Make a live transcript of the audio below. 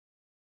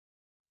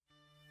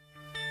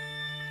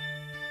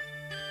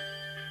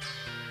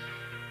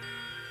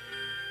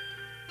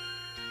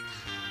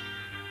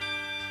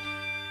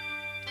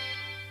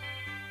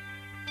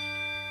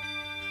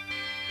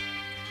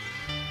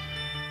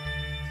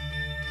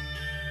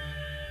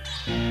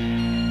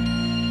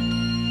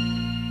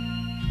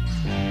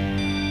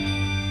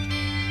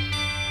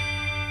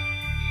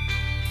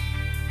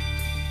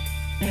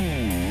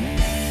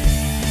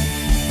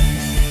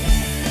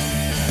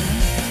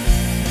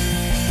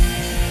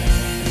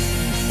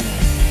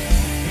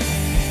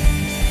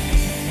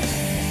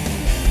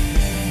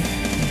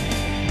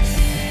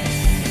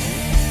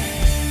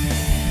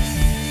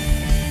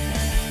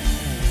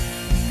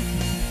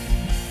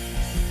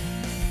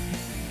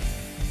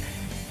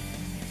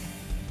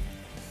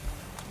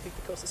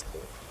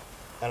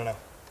I don't know.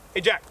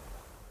 Hey, Jack.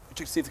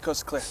 Check to see if the coast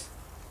is clear.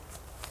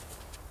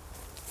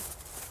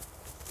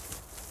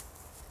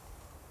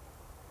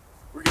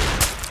 We're good.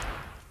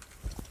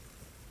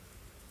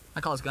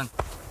 I call his gun.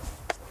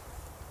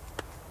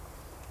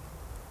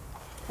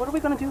 What are we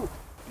gonna do?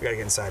 We gotta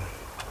get inside.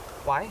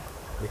 Why?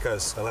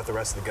 Because I left the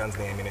rest of the guns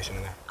and the ammunition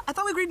in there. I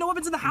thought we agreed no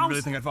weapons in the house. You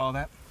really think I'd follow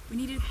that? We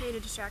needed to create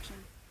a distraction.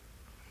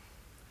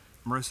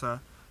 Marissa,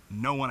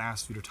 no one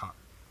asked you to talk.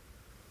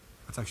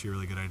 That's actually a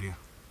really good idea.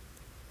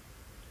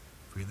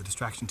 If we get the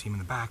distraction team in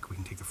the back, we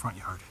can take the front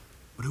yard.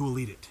 But who will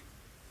lead it?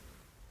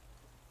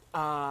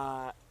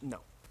 No.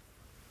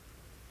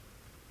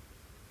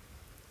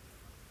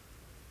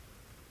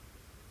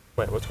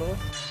 Wait, what's going on?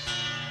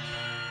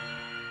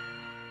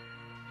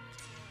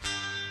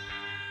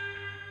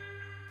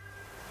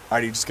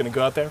 Are you just gonna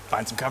go out there,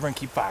 find some cover, and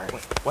keep firing?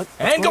 Wait, what?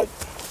 And go!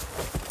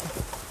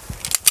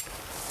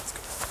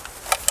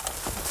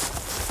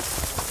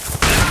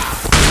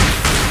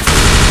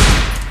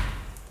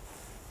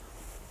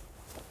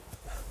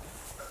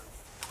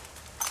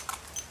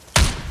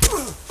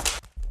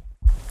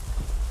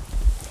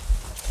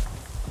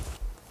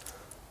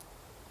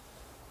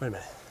 Wait a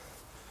minute.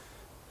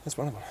 That's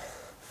one of them.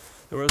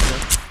 The road's there.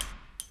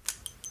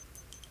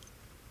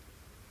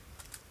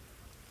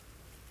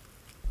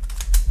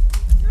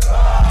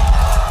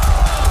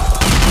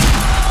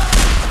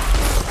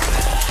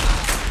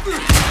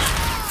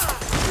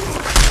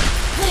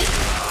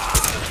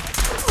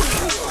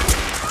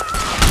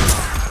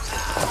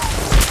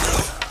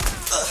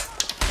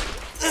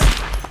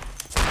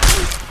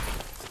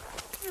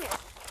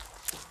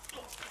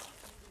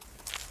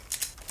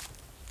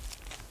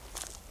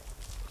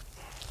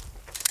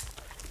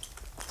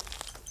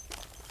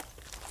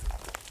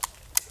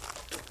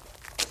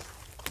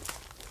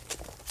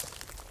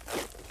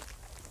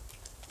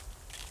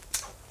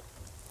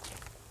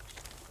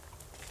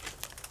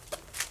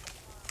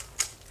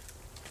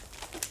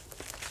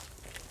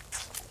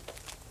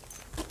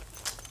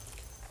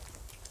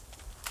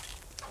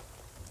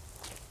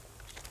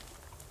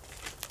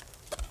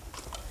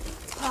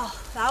 Oh,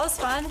 that was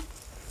fun.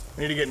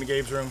 We need to get into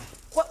Gabe's room.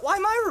 What? Why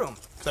my room?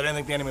 So I didn't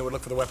think the enemy would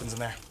look for the weapons in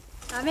there.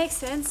 That makes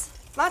sense.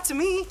 Not to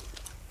me.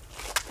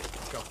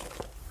 Let's go.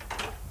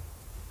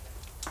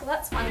 Well,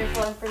 that's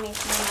wonderful information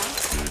to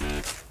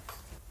know.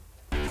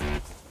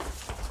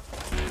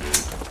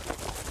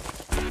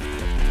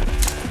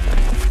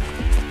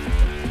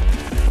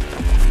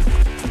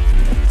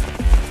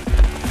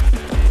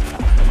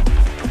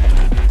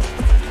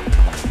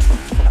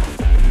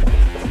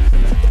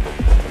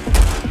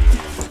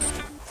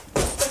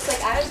 Looks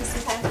like Ives is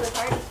in time for the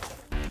party.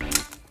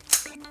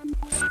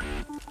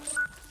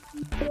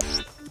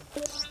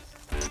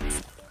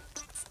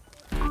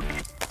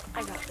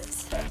 I got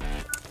this.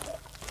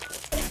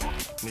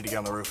 Need to get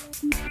on the roof.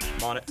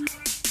 I'm on it.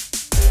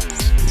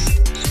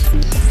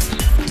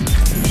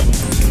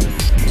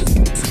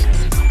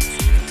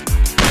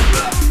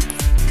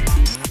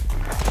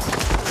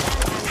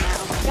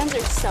 Guns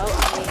are so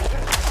ugly.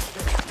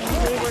 And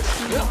they work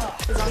for me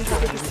as long as I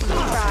get to see you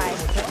cry.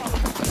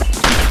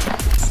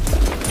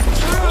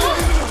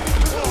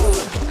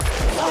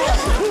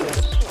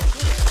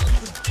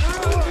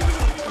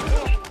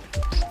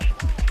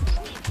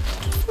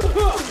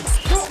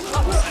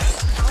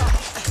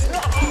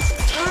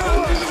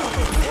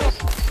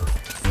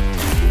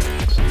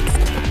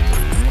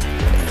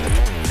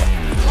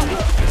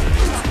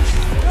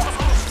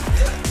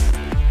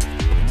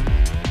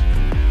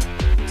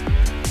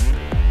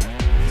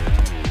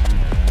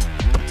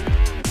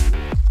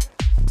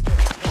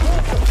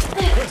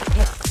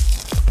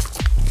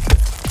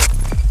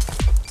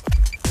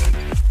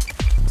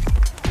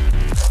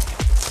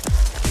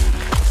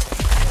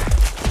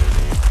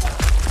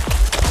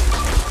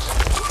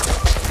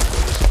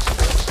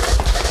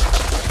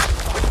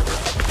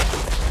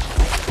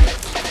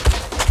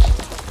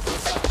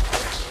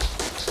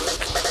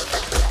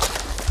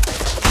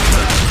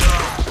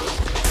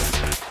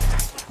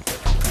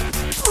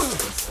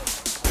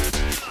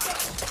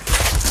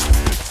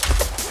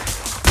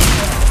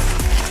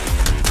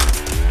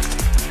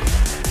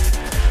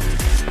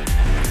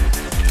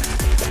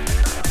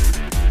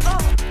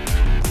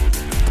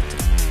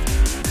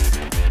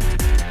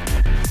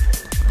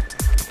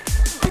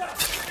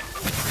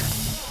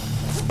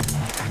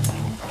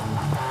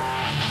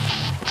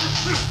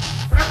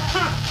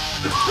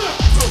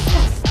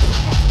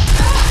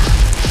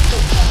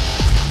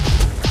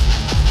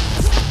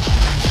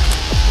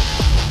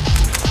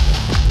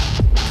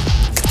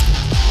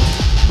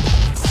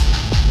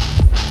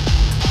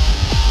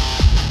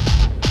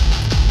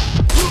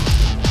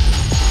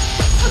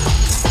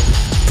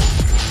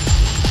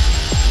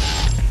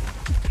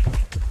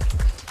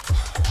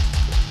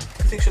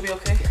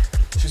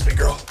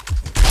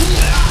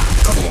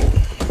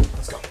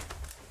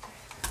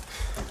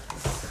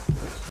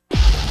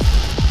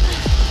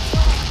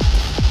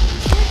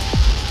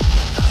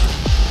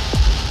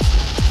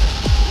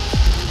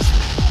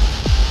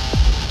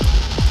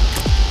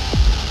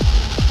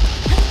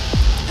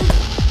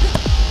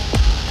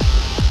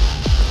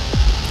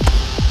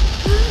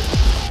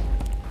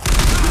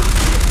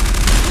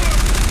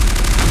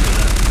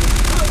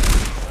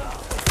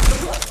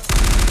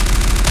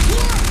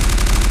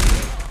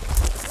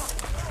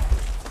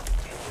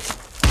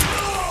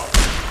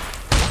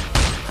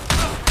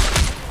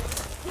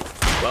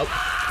 Well,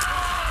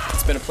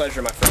 it's been a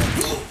pleasure, my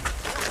friend.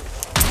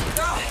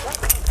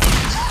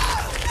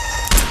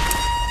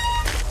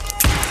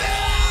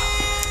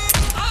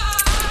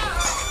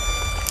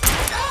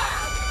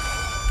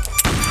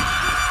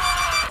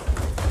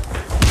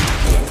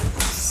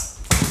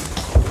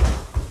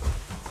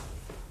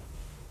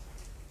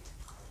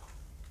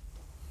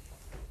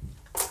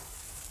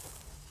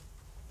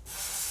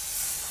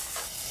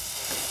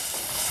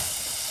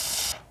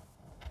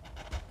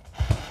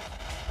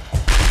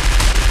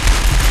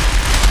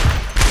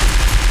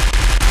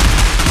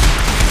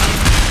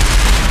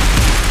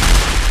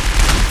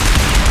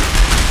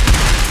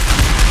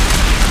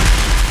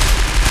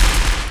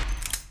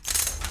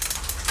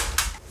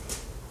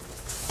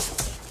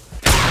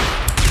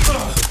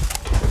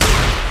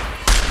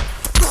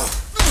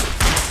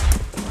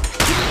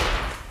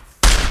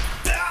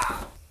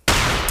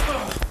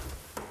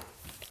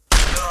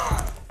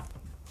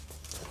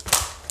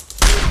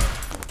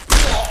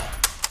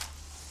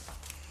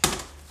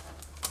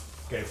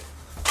 Gabe.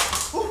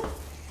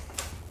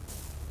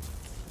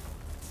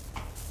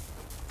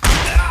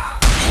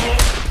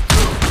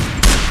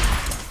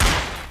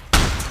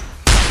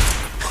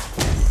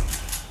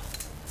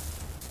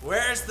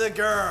 Where's the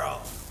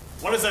girl?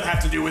 What does that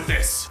have to do with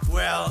this?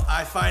 Well,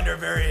 I find her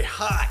very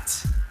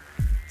hot.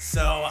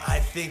 So I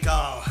think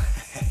I'll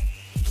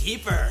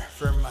keep her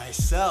for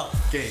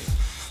myself. Gabe,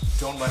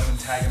 don't let him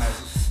antagonize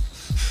you.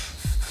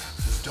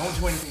 Just don't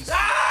do anything.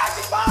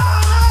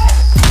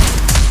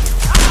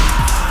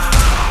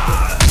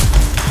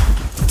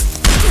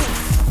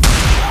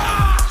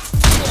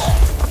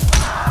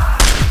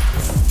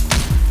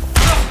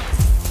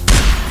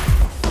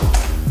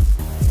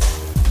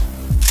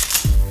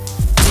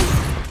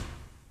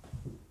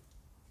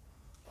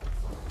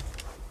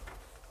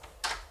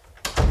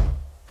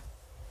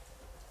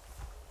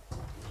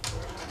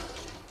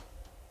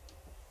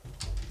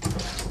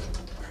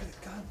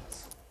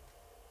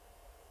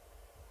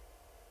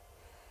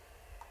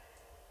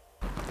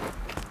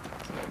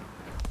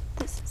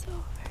 This is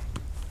over.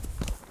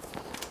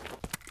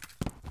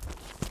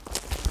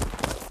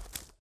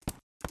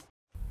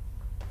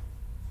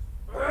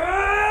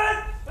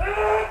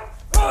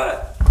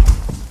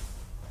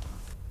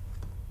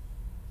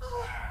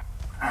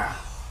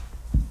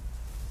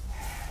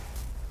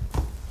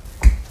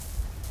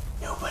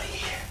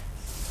 Nobody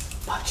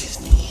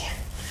touches me.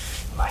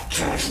 My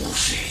casual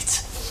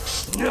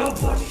shades.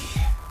 Nobody.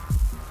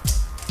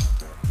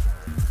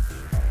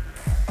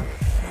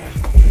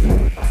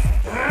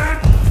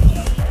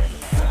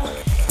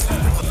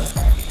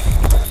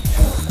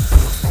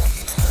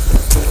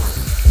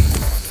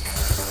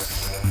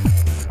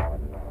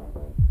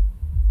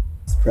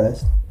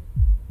 Surprised?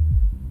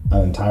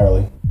 Not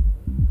entirely.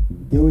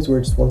 You always were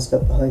just one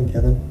step behind,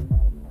 Kevin.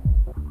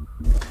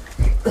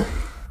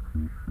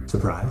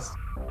 Surprised?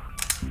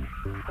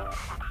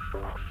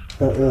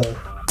 Not really.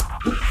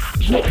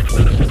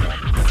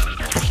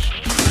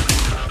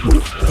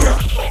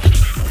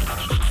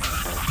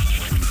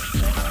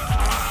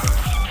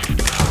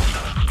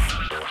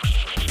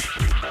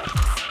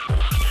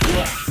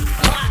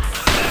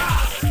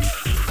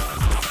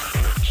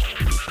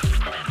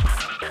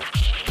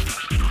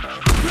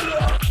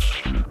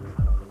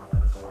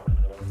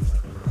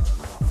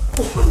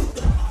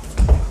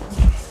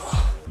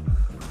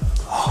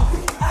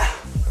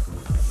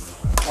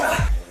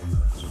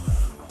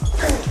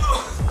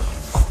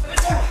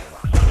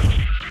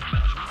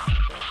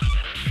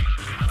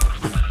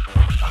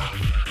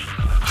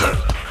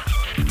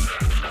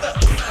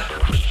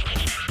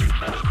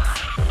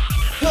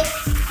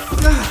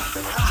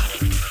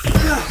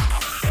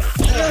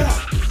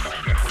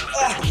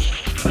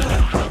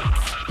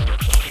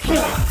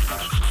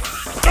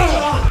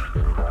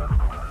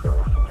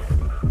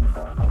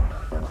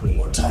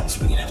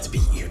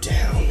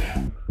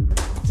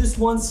 Just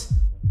once.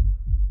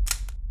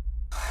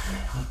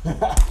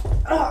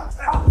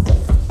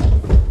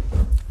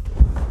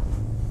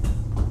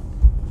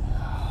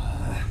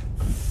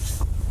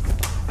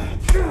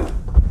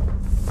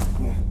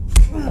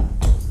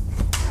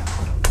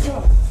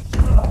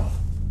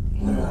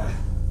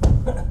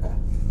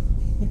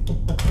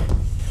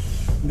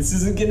 This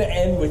isn't gonna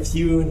end with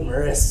you and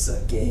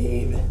Marissa,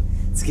 Gabe.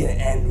 It's gonna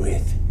end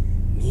with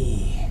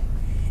me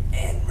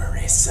and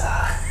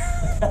Marissa.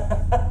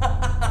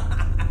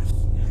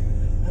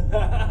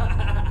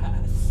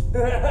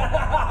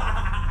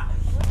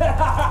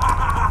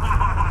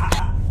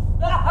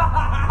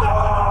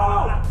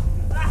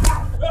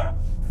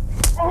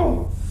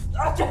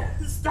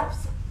 Stop!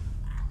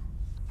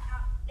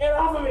 Get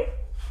off of me!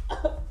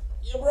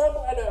 You broke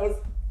my nose.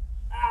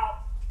 Ow!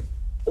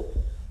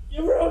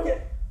 You broke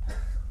it.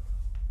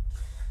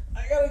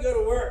 I gotta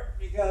go to work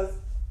because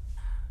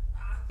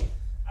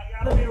I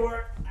gotta be to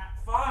work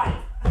at 5.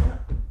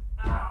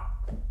 Ow!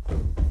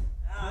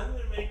 I'm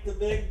gonna make the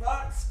big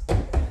bucks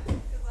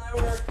because I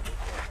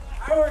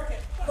work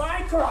at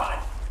Micron.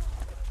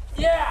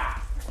 Yeah.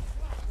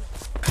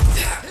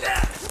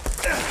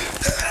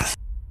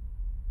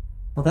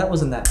 Well, that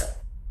wasn't that bad.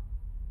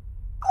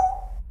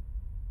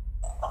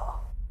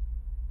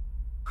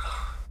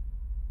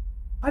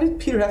 Why did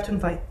Peter have to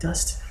invite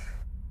Dustin?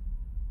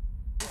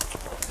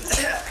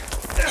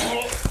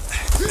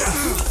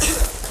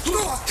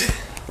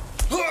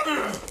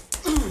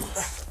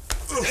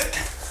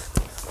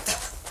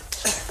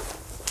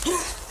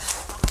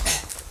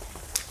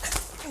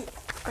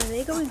 Are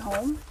they going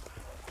home?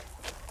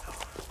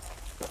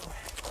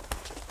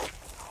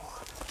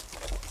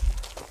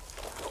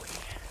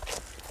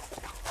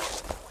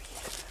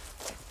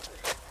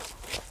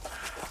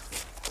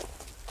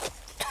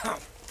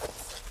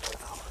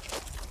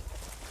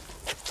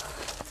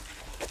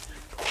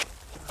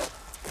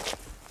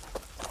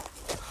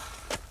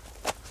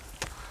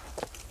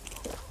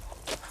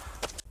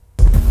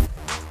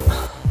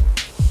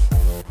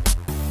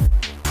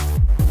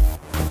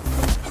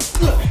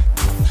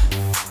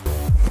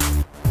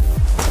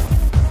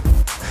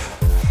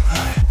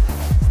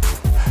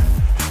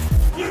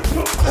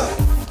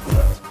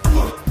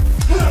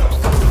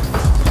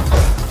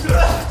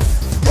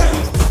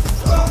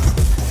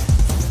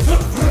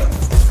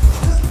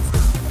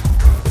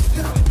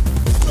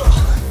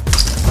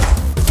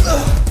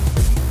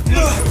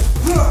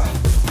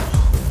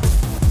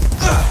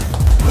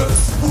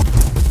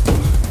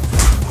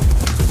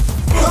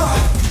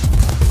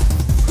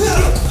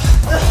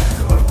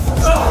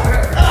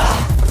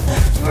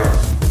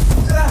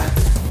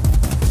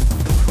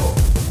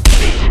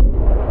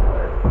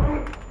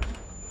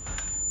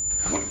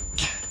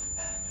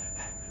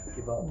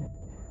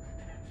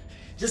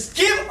 Just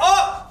give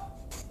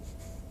up!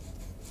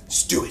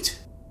 Just do it.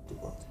 Do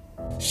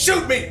what?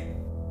 Shoot me!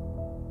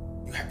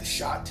 You have the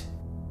shot.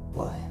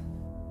 Why?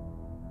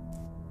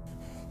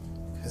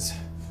 Because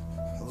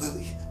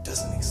Lily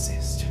doesn't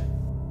exist.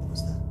 What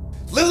was that?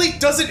 Lily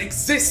doesn't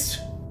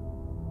exist!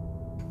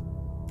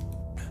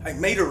 I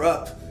made her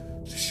up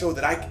to show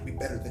that I can be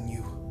better than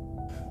you.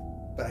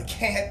 But I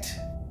can't.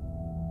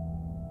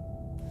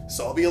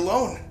 So I'll be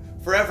alone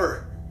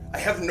forever. I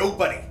have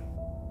nobody.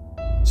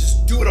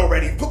 Just do it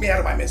already and put me out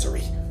of my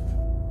misery.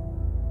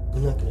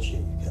 I'm not gonna shoot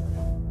you, Kevin.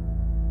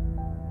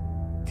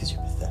 Because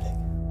you're pathetic.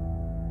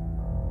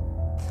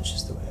 It's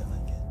just the way I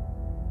like it.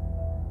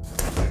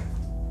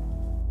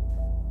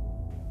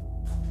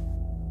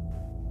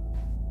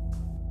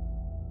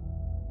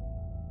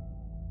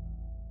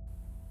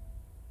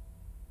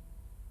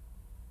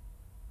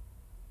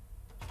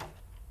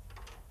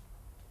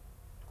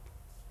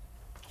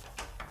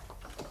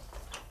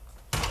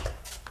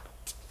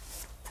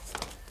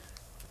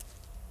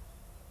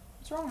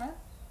 What's wrong, man?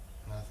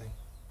 Nothing.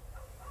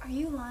 Are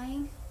you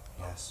lying?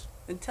 Yes.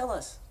 Then tell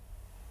us.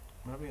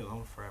 I'm gonna be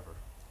alone forever.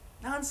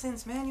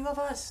 Nonsense, man. You love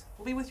us.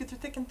 We'll be with you through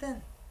thick and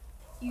thin.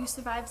 You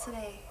survived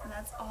today, and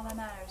that's all that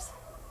matters.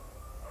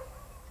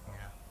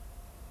 Yeah.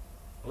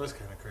 Well, that's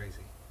kind of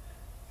crazy.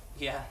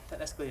 Yeah, that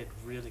escalated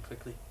really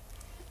quickly.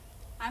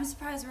 I'm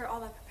surprised we were all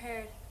that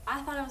prepared.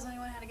 I thought I was the only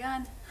one who had a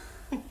gun.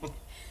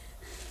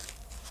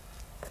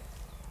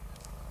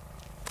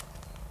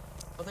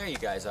 Oh, there you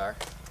guys are.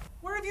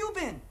 Where have you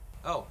been?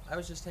 Oh, I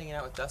was just hanging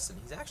out with Dustin.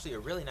 He's actually a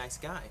really nice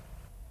guy.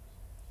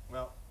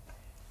 Well,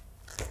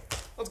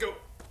 let's go.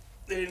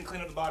 They didn't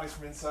clean up the bodies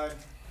from inside.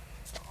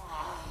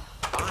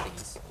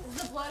 Bodies?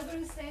 Is the blood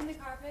going to stain the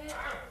carpet?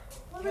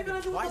 What are we gonna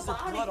do Why with is the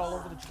there body? blood all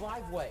over the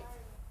driveway?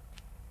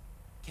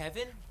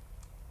 Kevin?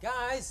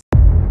 Guys?